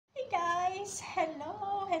guys!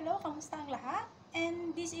 Hello! Kamusta ang lahat? And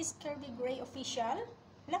this is Kirby Gray Official.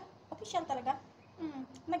 Official talaga?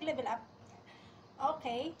 Nag-level up.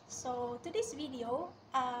 Okay, so today's video,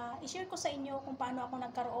 i-share ko sa inyo kung paano ako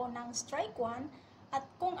nagkaroon ng strike 1 at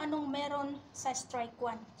kung anong meron sa strike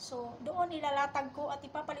 1. So doon ilalatag ko at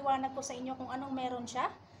ipapaliwanag ko sa inyo kung anong meron siya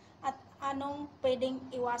at anong pwedeng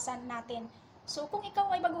iwasan natin. So kung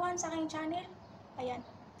ikaw ay baguhan sa aking channel, ayan,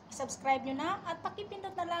 subscribe nyo na at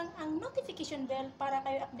pakipindot na lang ang notification bell para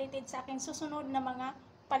kayo updated sa aking susunod na mga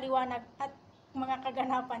paliwanag at mga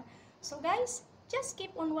kaganapan. So guys, just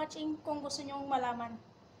keep on watching kung gusto nyong malaman.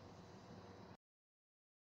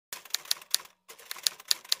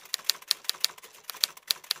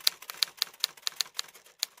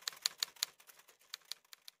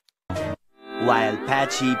 While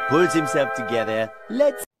Patchy pulls himself together,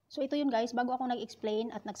 let's... So ito yun guys, bago ako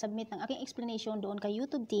nag-explain at nag-submit ng aking explanation doon kay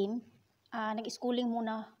YouTube team, nag-schooling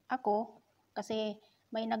muna ako kasi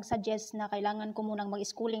may nag-suggest na kailangan ko munang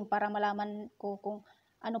mag-schooling para malaman ko kung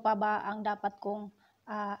ano pa ba ang dapat kong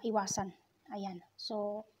iwasan. Ayan.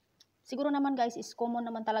 So siguro naman guys, is common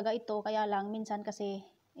naman talaga ito, kaya lang minsan kasi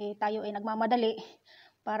tayo ay nagmamadali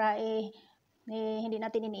para hindi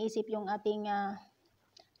natin iniisip yung ating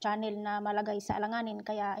channel na malagay sa alanganin,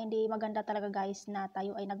 kaya hindi maganda talaga guys na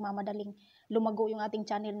tayo ay nagmamadaling lumago yung ating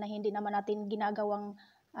channel na hindi naman natin ginagawang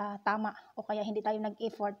tama o kaya hindi tayo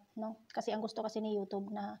nag-effort, no? Kasi ang gusto kasi ni YouTube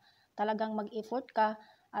na talagang mag-effort ka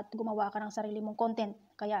at gumawa ka ng sarili mong content.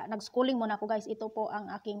 Kaya nag-schooling muna ako guys, ito po ang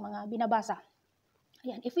aking mga binabasa.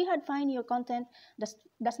 Ayan, if we had find your content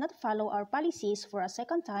does not follow our policies for a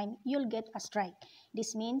second time, you'll get a strike.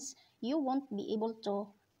 This means you won't be able to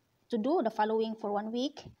do the following for 1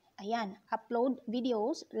 week. Ayan, upload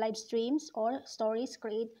videos, live streams, or stories,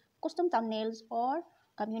 create custom thumbnails, or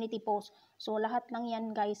community posts. So, lahat lang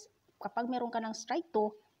yan guys, kapag meron ka ng strike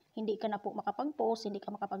 2, hindi ka na po makapag-post, hindi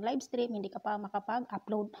ka makapag-live stream, hindi ka pa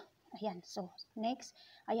makapag-upload. Ayan, so, next.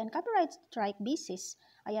 Ayan, copyright strike basis.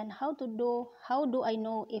 Ayan, how do I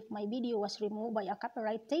know if my video was removed by a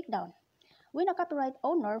copyright takedown? When a copyright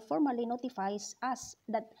owner formally notifies us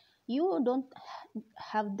that you don't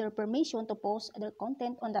have their permission to post their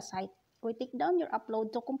content on the site, we take down your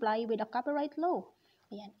upload to comply with the copyright law.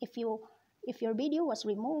 Ayan, if your video was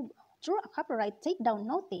removed through a copyright takedown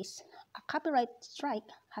notice, a copyright strike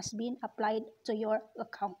has been applied to your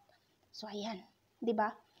account. So ayan, 'di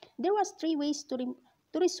ba? There was 3 ways to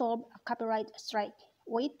resolve a copyright strike.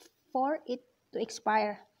 Wait for it to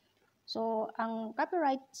expire. So ang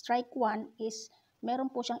copyright strike 1 is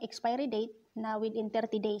meron po siyang expiry date na within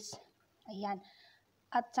 30 days. Ayan.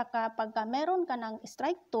 At saka pagka meron ka ng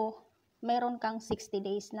strike 2, meron kang 60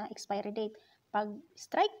 days na expiry date. Pag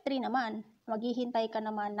strike 3 naman, maghihintay ka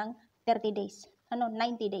naman ng 30 days.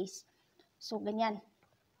 90 days. So, ganyan.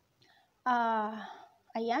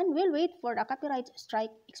 Ayan, we'll wait for the copyright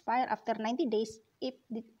strike expire after 90 days. If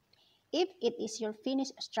it is your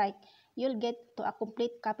finished strike, you'll get to a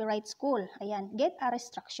complete copyright school. Ayan, get a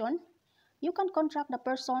restriction. You can contact the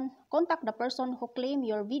person who claimed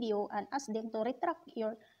your video and ask them to retract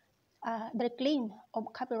their claim of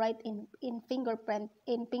copyright in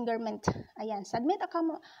fingerment. Ayan, submit a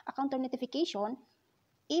counter notification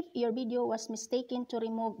if your video was mistaken to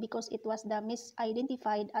remove because it was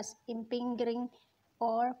misidentified as impinging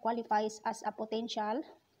or qualifies as a potential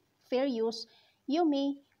fair use. You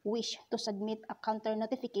may wish to submit a counter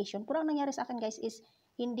notification. Pero ang nangyari sa akin guys is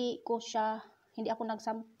hindi ako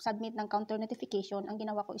nag-submit ng counter notification. Ang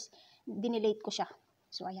ginawa ko is dinelete ko siya.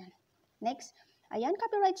 So ayan. Next, ayan,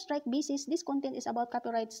 copyright strike basis. This content is about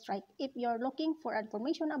copyright strike. If you're looking for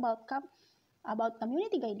information about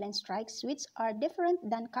community guideline strikes which are different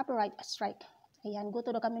than copyright strike, ayan, go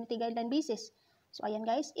to the community guideline basis. So ayan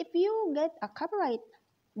guys, if you get a copyright,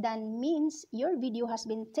 then means your video has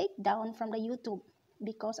been taken down from the YouTube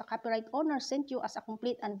because a copyright owner sent you as a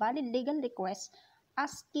complete and valid legal request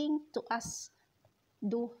asking to us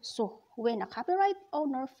do so. When a copyright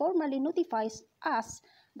owner formally notifies us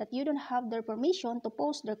that you don't have their permission to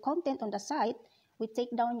post their content on the site, we take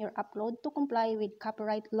down your upload to comply with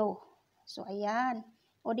copyright law. So ayan,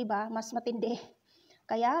 o diba, mas matindi.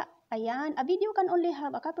 Kaya ayan, a video can only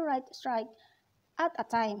have a copyright strike at a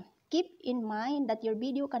time. Keep in mind that your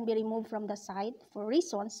video can be removed from the site for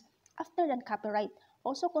reasons after the copyright.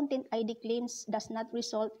 Also, content ID claims does not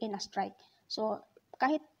result in a strike. So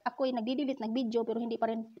kahit ako ay nagdi-delete ng video pero hindi pa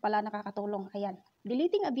rin pala nakakatulong. Ayan.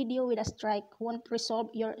 Deleting a video with a strike won't resolve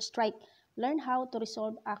your strike. Learn how to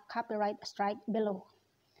resolve a copyright strike below.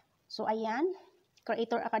 So ayan,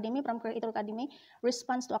 Creator Academy, from Creator Academy,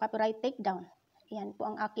 response to a copyright takedown. Ayan po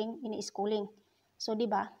ang aking ini-schooling. So, di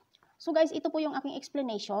ba? So guys, ito po yung aking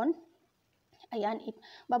explanation. Ayan,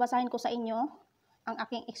 babasahin ko sa inyo ang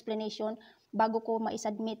aking explanation bago ko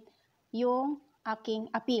ma-submit yung aking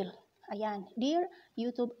appeal. Ayan, Dear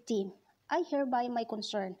YouTube team, I hereby my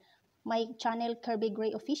concern. My channel Kirby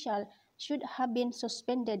Gray Official should have been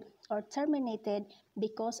suspended or terminated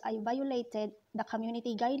because I violated the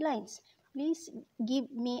community guidelines. Please give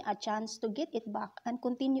me a chance to get it back and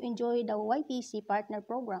continue enjoy the YTC partner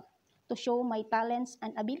program to show my talents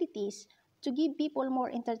and abilities to give people more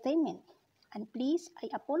entertainment. And please, I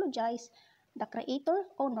apologize the creator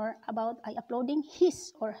owner about I uploading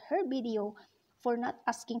his or her video for not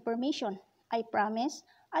asking permission. I promise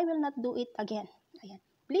I will not do it again. Ayan.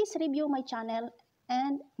 Please review my channel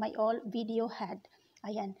and my all video had.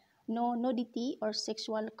 Ayan. No nudity or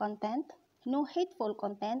sexual content, no hateful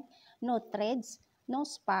content, no threads, no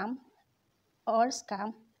spam or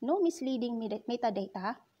scam, no misleading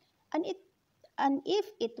metadata, and if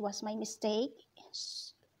it was my mistake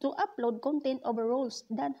to upload content over rules,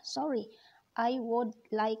 then sorry. I would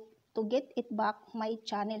like to get it back my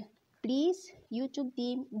channel. Please, YouTube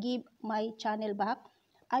team, give my channel back.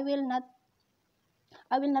 I will not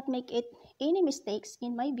make it any mistakes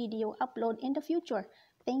in my video upload in the future.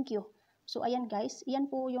 Thank you. So ayan guys, yan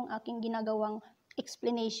po yung aking ginagawang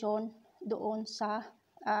explanation doon sa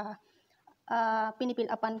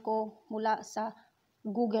pinipilapan ko mula sa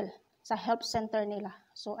Google, sa help center nila.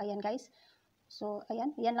 So ayan guys. So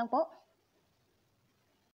ayan, yan lang po.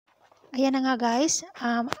 Ayan na nga guys,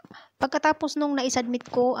 pagkatapos nung na-submit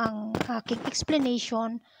ko ang aking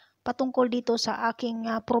explanation patungkol dito sa aking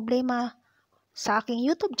problema sa aking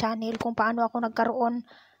YouTube channel kung paano ako nagkaroon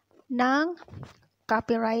ng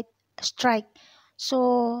copyright strike. So,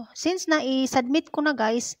 since na-submit ko na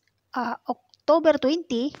guys, October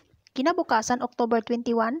 20, kinabukasan October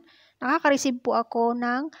 21, nakaka-receive po ako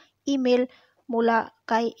ng email mula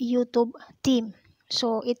kay YouTube team.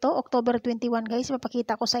 So, ito, October 21 guys,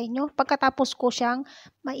 mapakita ko sa inyo. Pagkatapos ko siyang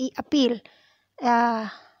mai-appeal,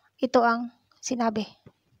 ito ang sinabi.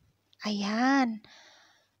 Ayan.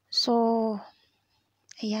 So,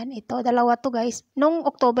 ayan, ito, dalawa to guys. Nung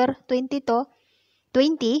October 20 to,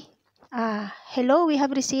 hello, we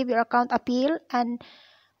have received your account appeal and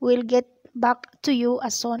we'll get back to you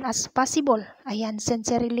as soon as possible. Ayan,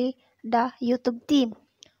 sincerely, the YouTube team.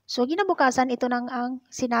 So, ginabukasan, ito nang ang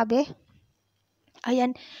sinabi.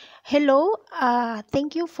 Ayan, hello,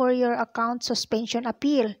 thank you for your account suspension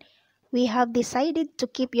appeal. We have decided to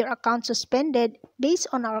keep your account suspended based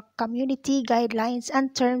on our community guidelines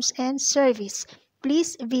and terms and service.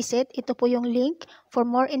 Please visit, ito po yung link for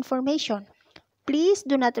more information. Please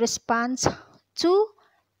do not respond to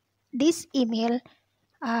this email.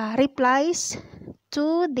 Replies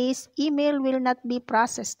to this email will not be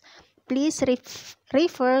processed. Please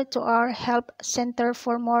refer to our help center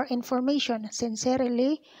for more information.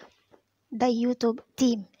 Sincerely, the YouTube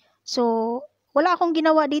team. So, wala akong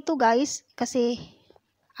ginawa dito guys kasi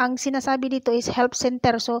ang sinasabi dito is help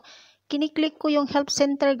center. So, kiniklik ko yung help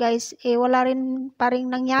center guys, wala rin pa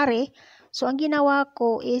rin nangyari. So, ang ginawa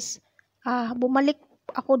ko is bumalik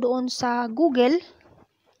ako doon sa Google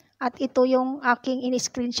at ito yung aking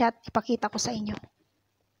in-screenshot. Ipakita ko sa inyo.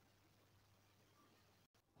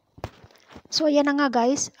 So, ayan na nga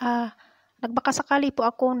guys, nagbakasakali po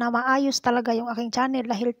ako na maayos talaga yung aking channel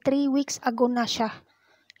dahil 3 weeks ago na siya.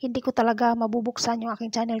 Hindi ko talaga mabubuksan yung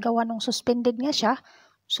aking channel gawa nung suspended nga siya.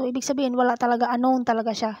 So, ibig sabihin wala talaga, unknown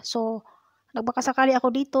talaga siya. So, nagbakasakali ako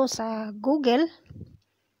dito sa Google.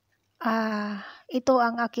 Ito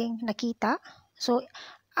ang aking nakita. So,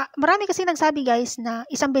 marami kasi nagsabi guys na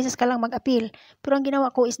isang beses ka lang mag-appeal. Pero ang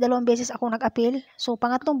ginawa ko is 2 beses ako nag-appeal. So,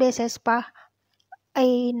 pangatlong beses pa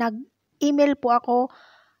ay email po ako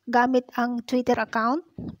gamit ang Twitter account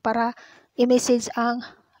para i-message ang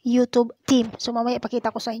YouTube team. So, mamaya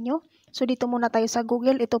ipakita ko sa inyo. So, dito muna tayo sa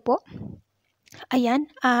Google. Ito po. Ayan.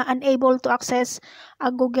 Unable to access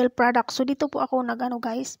a Google product. So, dito po ako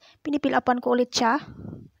guys. Pinipilapan ko ulit siya.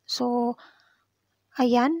 So,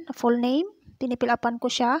 ayan. Full name. Pinipilapan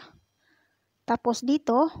ko siya. Tapos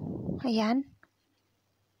dito. Ayan.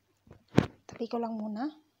 Tabi ko lang muna.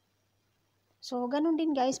 So, ganun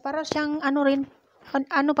din guys, para siyang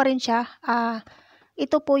ano pa rin siya,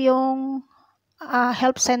 ito po yung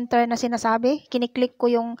help center na sinasabi. Kiniklik ko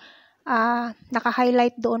yung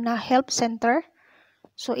naka-highlight doon na help center.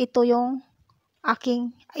 So, ito yung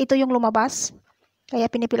lumabas. Kaya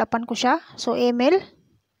pinipilapan ko siya. So, email.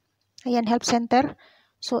 Ayan, help center.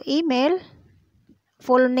 So, email,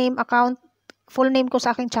 full name account, full name ko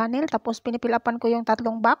sa aking channel. Tapos, pinipilapan ko yung 3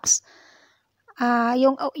 box.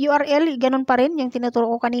 Yung URL, ganun pa rin, yung tinuturo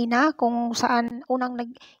ko kanina kung saan unang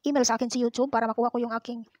nag-email sa akin sa YouTube para makuha ko yung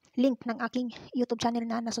aking link ng aking YouTube channel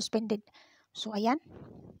na nasuspended. So, ayan.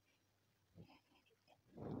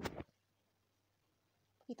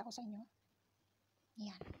 Pakita ko sa inyo.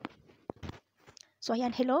 Ayan. So,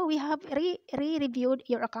 ayan. Hello, we have re-reviewed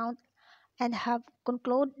your account and have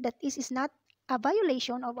concluded that this is not a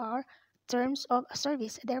violation of our terms of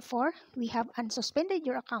service. Therefore, we have unsuspended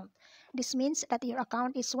your account. This means that your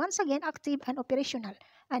account is once again active and operational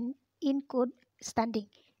and in good standing.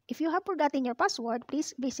 If you have forgotten your password,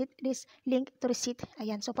 please visit this link to reset.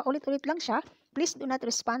 Ayan, so paulit-ulit lang siya. Please do not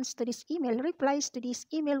respond to this email. Replies to this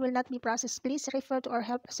email will not be processed. Please refer to our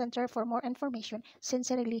help center for more information.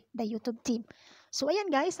 Sincerely, the YouTube team. So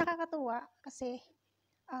ayan guys, nakakatuwa kasi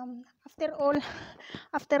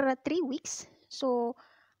after 3 weeks, so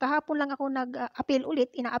kahapon lang ako nag-appeal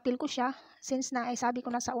ulit, ina-appeal ko siya since na sabi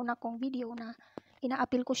ko na sa una kong video na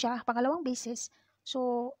ina-appeal ko siya pangalawang beses.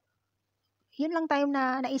 So yun lang time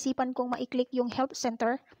na naisipan kong ma-click yung help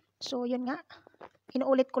center. So yun nga,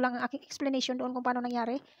 inuulit ko lang ang aking explanation doon kung paano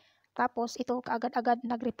nangyari. Tapos ito kaagad-agad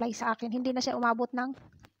nag-reply sa akin. Hindi na siya umabot ng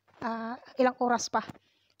ilang oras pa.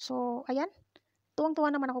 So ayan,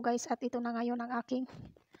 tuwang-tuwa naman ako guys at ito na ngayon ang aking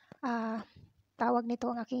tawag nito,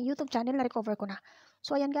 ang aking YouTube channel na recover ko na.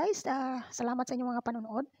 So ayan guys, salamat sa inyong mga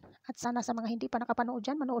panonood at sana sa mga hindi pa nakapanood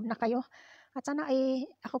dyan, manood na kayo. At sana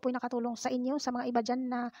ako po'y nakatulong sa inyo, sa mga iba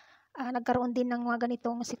dyan na nagkaroon din ng mga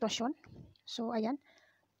ganitong sitwasyon. So ayan,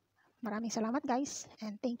 maraming salamat guys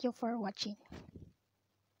and thank you for watching.